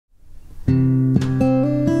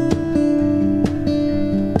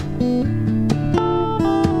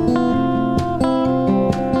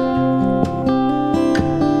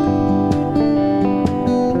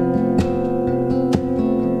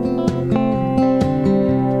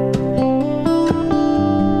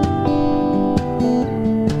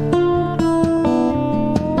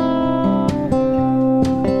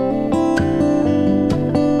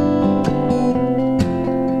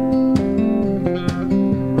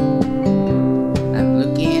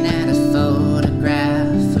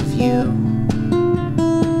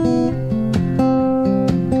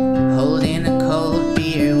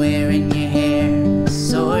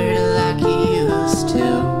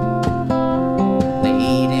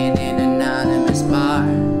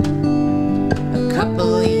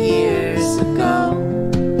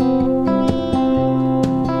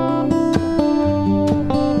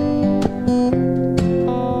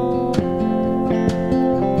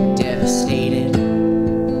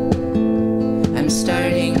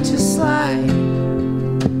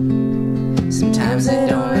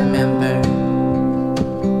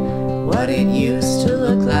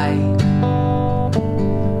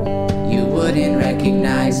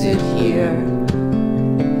recognize it here.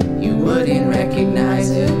 You wouldn't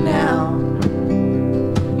recognize it now.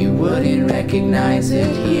 You wouldn't recognize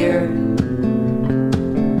it here.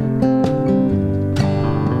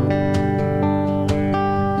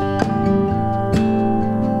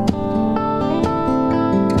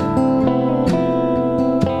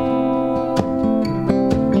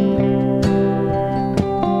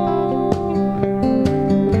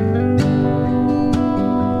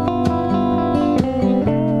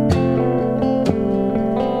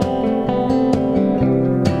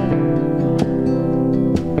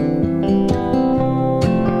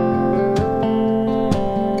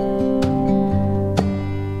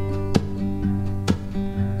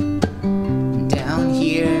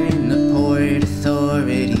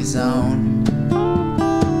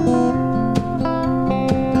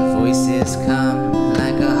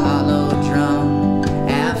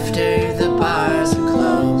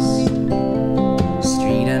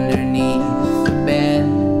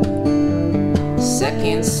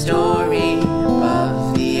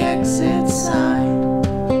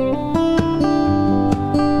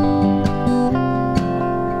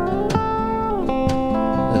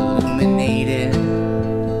 Illuminated,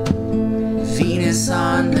 Venus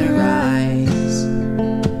on the rise.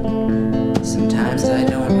 Sometimes I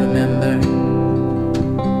don't remember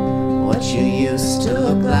what you used to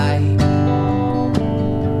look like.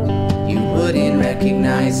 You wouldn't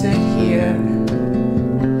recognize it here.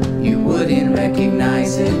 You wouldn't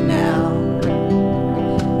recognize it now.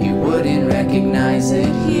 You wouldn't recognize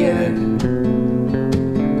it here.